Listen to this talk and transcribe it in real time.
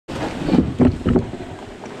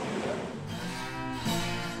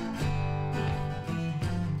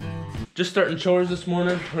Just starting chores this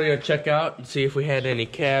morning. We're gonna check out and see if we had any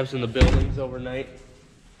calves in the buildings overnight.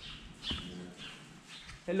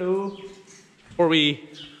 Hello. Before we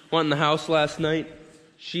went in the house last night,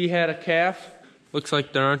 she had a calf. Looks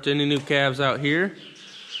like there aren't any new calves out here.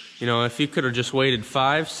 You know, if you could have just waited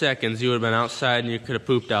 5 seconds, you would have been outside and you could have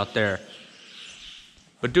pooped out there.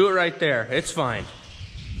 But do it right there, it's fine.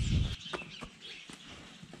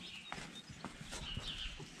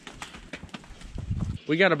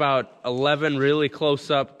 We got about 11 really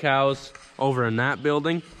close up cows over in that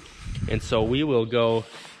building. And so we will go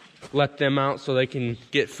let them out so they can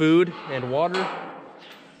get food and water.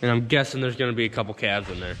 And I'm guessing there's gonna be a couple calves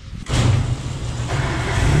in there.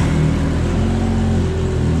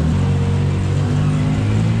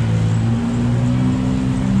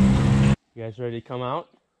 You guys ready to come out?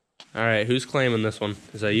 All right, who's claiming this one?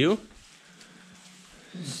 Is that you?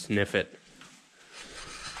 Sniff it.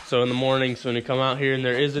 So in the mornings when we come out here and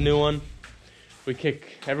there is a new one, we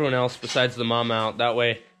kick everyone else besides the mom out. That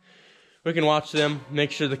way we can watch them,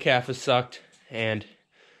 make sure the calf is sucked, and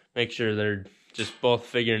make sure they're just both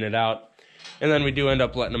figuring it out. And then we do end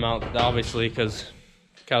up letting them out, obviously, because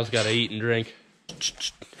cows gotta eat and drink.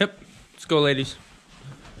 Yep, let's go, ladies.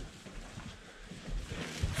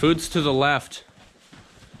 Food's to the left,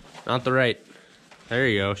 not the right. There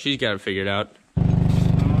you go, she's got it figured out.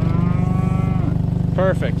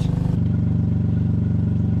 Perfect.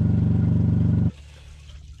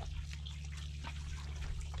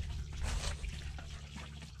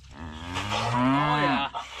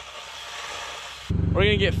 We're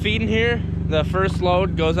gonna get feeding here. The first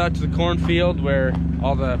load goes out to the cornfield where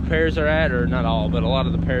all the pairs are at, or not all, but a lot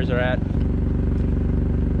of the pairs are at.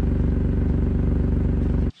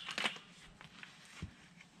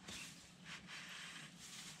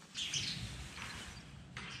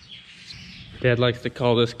 Dad likes to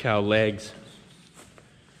call this cow legs.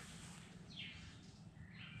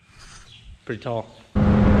 Pretty tall.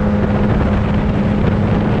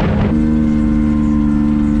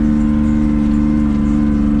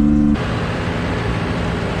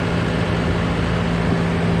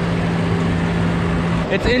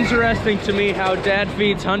 It's interesting to me how Dad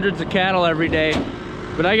feeds hundreds of cattle every day,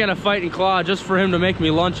 but I gotta fight and claw just for him to make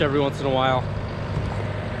me lunch every once in a while.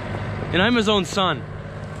 And I'm his own son.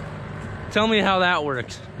 Tell me how that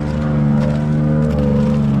works.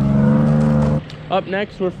 Up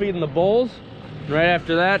next, we're feeding the bulls. Right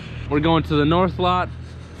after that, we're going to the north lot,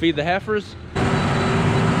 feed the heifers.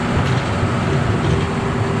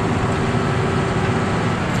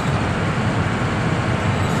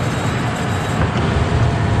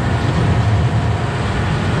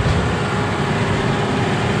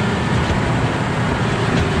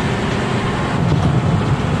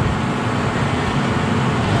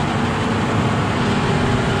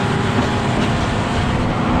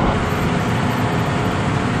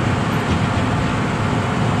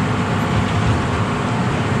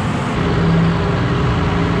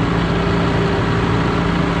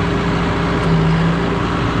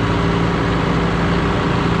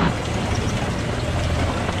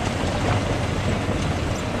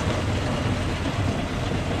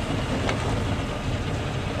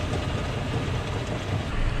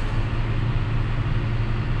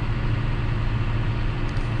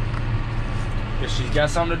 Guess she's got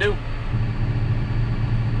something to do.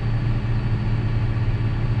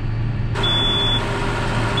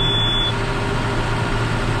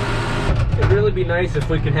 It'd really be nice if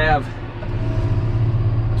we could have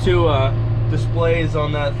 2 displays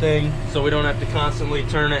on that thing so we don't have to constantly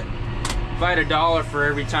turn it. If I had $1 for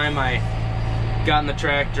every time I got in the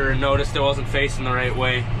tractor and noticed it wasn't facing the right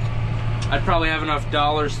way, I'd probably have enough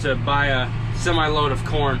dollars to buy a semi-load of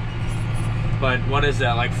corn. But what is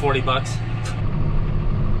that, like 40 bucks?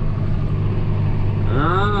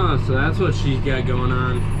 Ah, so that's what she's got going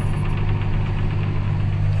on.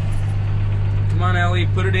 Come on, Ellie,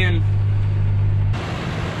 put it in.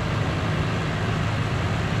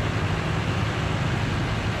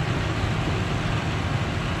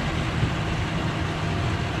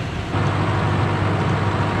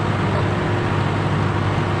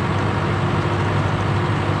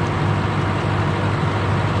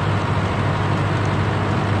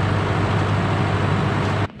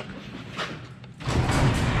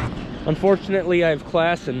 Unfortunately, I have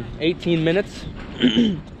class in 18 minutes,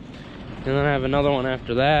 and then I have another one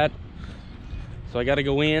after that. So I gotta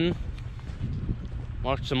go in,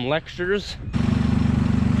 watch some lectures.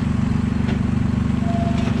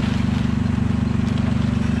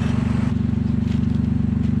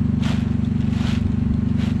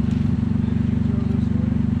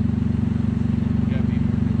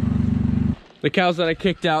 The cows that I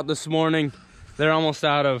kicked out this morning, they're almost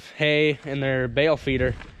out of hay in their bale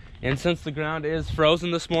feeder. And since the ground is frozen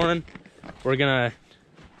this morning, we're gonna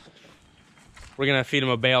feed them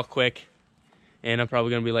a bale quick, and I'm probably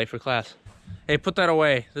gonna be late for class. Hey, put that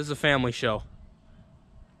away. This is a family show.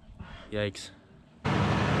 Yikes.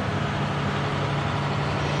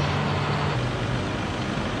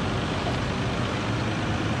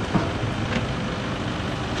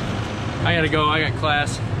 I gotta go, I got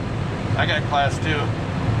class. I got class too.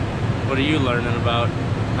 What are you learning about?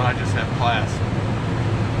 No, I just have class.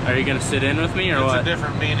 Are you gonna sit in with me or what? It's a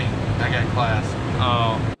different meaning. I got class.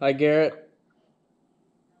 Oh. Hi, Garrett.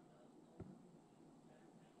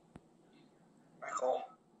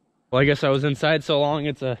 Well, I guess I was inside so long.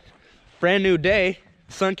 It's a brand new day.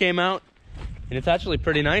 The sun came out, and it's actually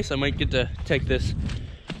pretty nice. I might get to take this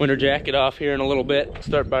winter jacket off here in a little bit.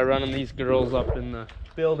 Start by running these girls up in the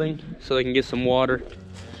building so they can get some water.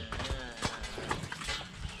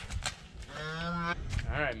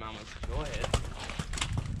 All right, mamas, go ahead.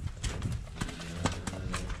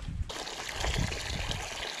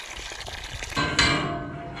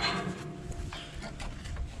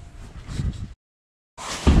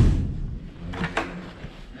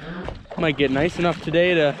 Might get nice enough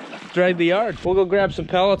today to drag the yard. We'll go grab some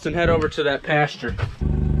pellets and head over to that pasture.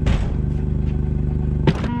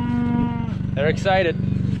 They're excited.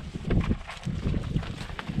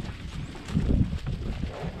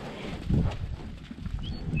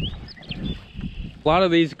 A lot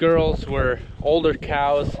of these girls were older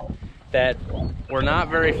cows that were not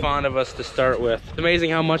very fond of us to start with. It's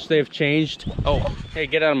amazing how much they've changed. Oh, hey,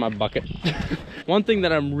 get out of my bucket. One thing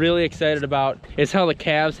that I'm really excited about is how the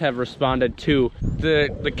calves have responded too.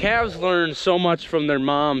 The calves learn so much from their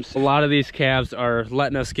moms. A lot of these calves are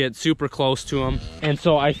letting us get super close to them. And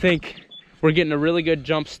so I think we're getting a really good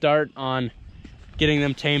jump start on getting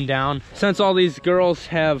them tamed down. Since all these girls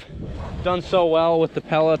have done so well with the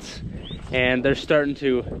pellets, and they're starting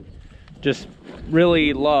to just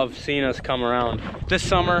really love seeing us come around. This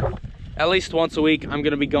summer, at least once a week, I'm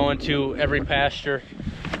gonna be going to every pasture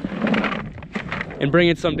and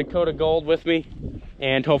bringing some Dakota Gold with me,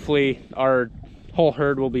 and hopefully our whole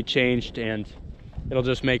herd will be changed and it'll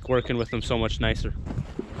just make working with them so much nicer.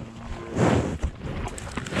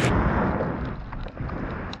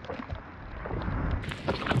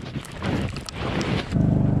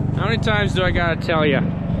 How many times do I gotta tell you?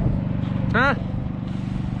 Huh?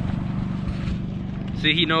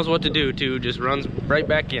 See, he knows what to do too, just runs right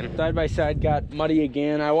back in. Side by side got muddy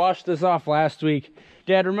again. I washed this off last week.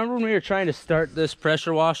 Dad, remember when we were trying to start this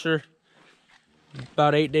pressure washer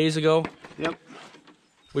about 8 days ago? Yep.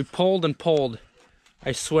 We pulled and pulled,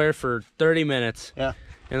 I swear, for 30 minutes. Yeah.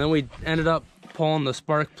 And then we ended up pulling the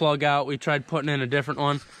spark plug out. We tried putting in a different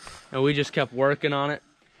one, and we just kept working on it.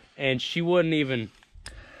 And she wouldn't even,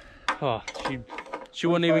 she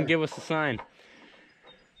wouldn't even give us a sign.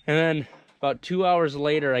 And then about 2 hours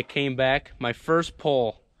later, I came back. My first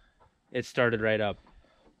pull, it started right up.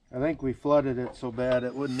 I think we flooded it so bad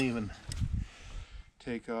it wouldn't even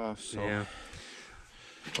take off. So. Yeah.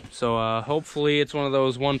 So hopefully it's one of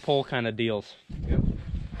those one pull kind of deals. Yep.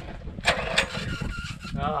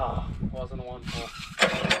 Ah, wasn't a one pull.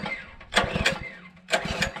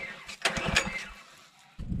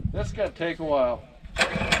 This gonna take a while.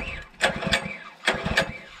 I'm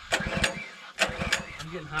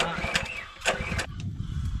getting hot.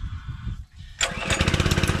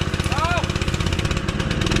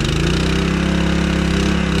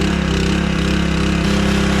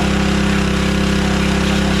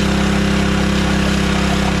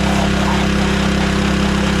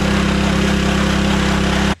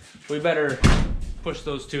 We better push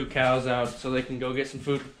those two cows out so they can go get some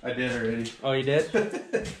food. I did already. Oh, you did?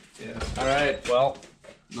 Yeah. All right, well,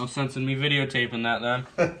 no sense in me videotaping that then.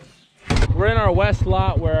 We're in our west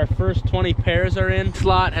lot where our first 20 pairs are in. This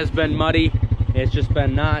lot has been muddy. It's just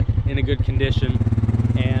been not in a good condition.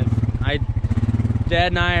 And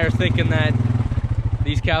Dad and I are thinking that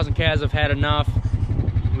these cows and calves have had enough.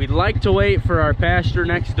 We'd like to wait for our pasture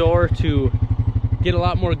next door to get a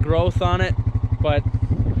lot more growth on it, but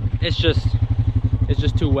it's just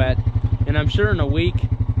too wet. And I'm sure in a week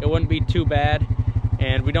it wouldn't be too bad.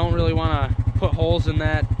 And we don't really want to put holes in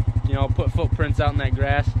that, you know, put footprints out in that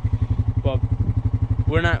grass. But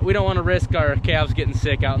we don't want to risk our calves getting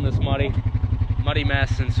sick out in this muddy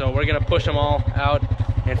mess, and so we're gonna push them all out.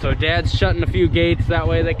 And so Dad's shutting a few gates, that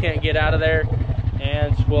way they can't get out of there,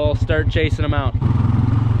 and we'll start chasing them out.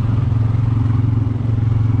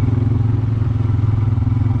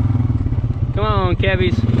 Come on,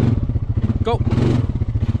 calvies, go.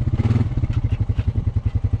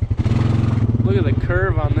 Look at the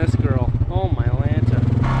curve on this girl. Oh my Lanta.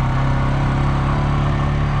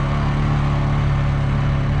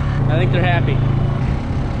 I think they're happy.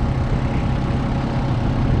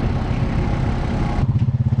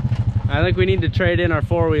 I think we need to trade in our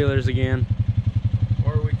four-wheelers again.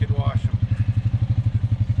 Or we could wash them.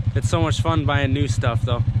 It's so much fun buying new stuff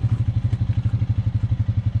though.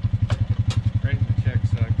 Writing the check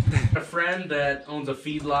sucks. A friend that owns a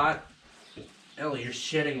feedlot. Ellie, you're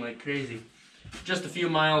shitting like crazy. Just a few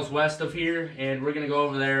miles west of here, and we're gonna go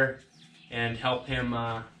over there and help him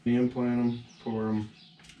Implant them, pour them.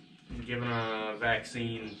 give him a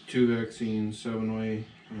vaccine. 2 vaccines, 7-way,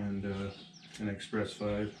 and an Express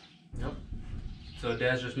 5. Yep. So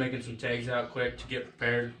Dad's just making some tags out quick to get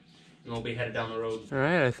prepared, and we'll be headed down the road. All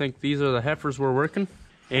right, I think these are the heifers we're working.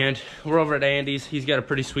 And we're over at Andy's. He's got a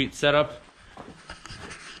pretty sweet setup.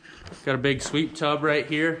 Got a big sweep tub right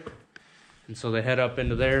here. And so they head up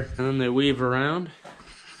into there, and then they weave around.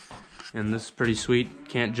 And this is pretty sweet.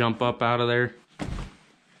 Can't jump up out of there.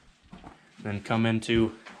 Then come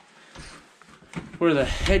into where the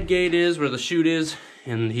head gate is, where the chute is,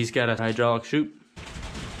 and he's got a hydraulic chute.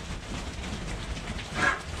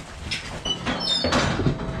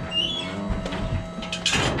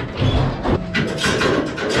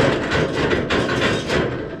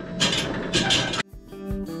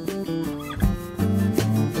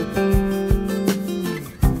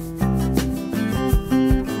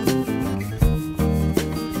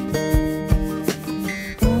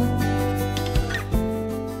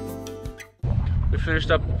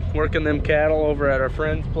 Finished up working them cattle over at our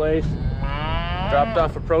friend's place. Dropped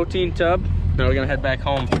off a protein tub. Now we're gonna head back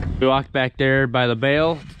home. We walked back there by the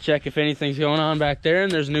bale to check if anything's going on back there,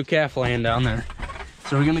 and there's a new calf laying down there.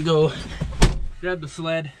 So we're gonna go grab the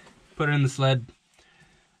sled, put it in the sled,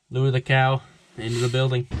 lure the cow into the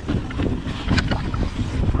building.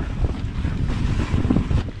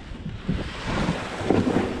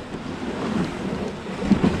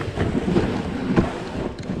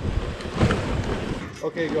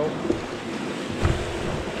 Okay, go.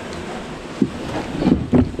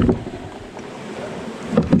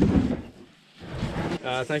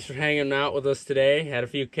 Thanks for hanging out with us today. Had a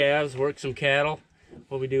few calves, worked some cattle.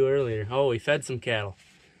 What did we do earlier? Oh, we fed some cattle.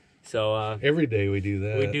 So every day we do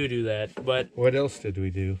that. We do that. But what else did we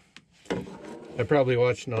do? I probably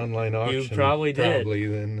watched an online auction. You probably did. Probably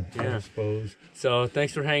then, yeah. I suppose. So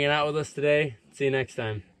thanks for hanging out with us today. See you next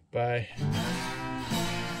time. Bye.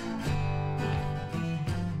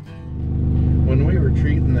 When we were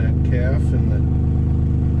treating that calf in the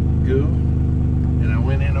goo, and I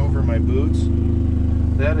went in over my boots,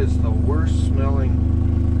 that is the worst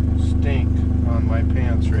smelling stink on my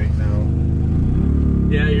pants right now.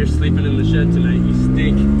 Yeah, you're sleeping in the shed tonight. You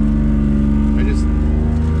stink.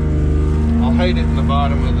 I'll hide it in the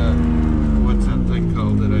bottom of the, what's that thing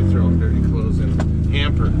called that I throw dirty clothes in?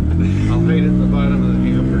 Hamper. I'll hide it in the bottom of the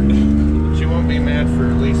hamper.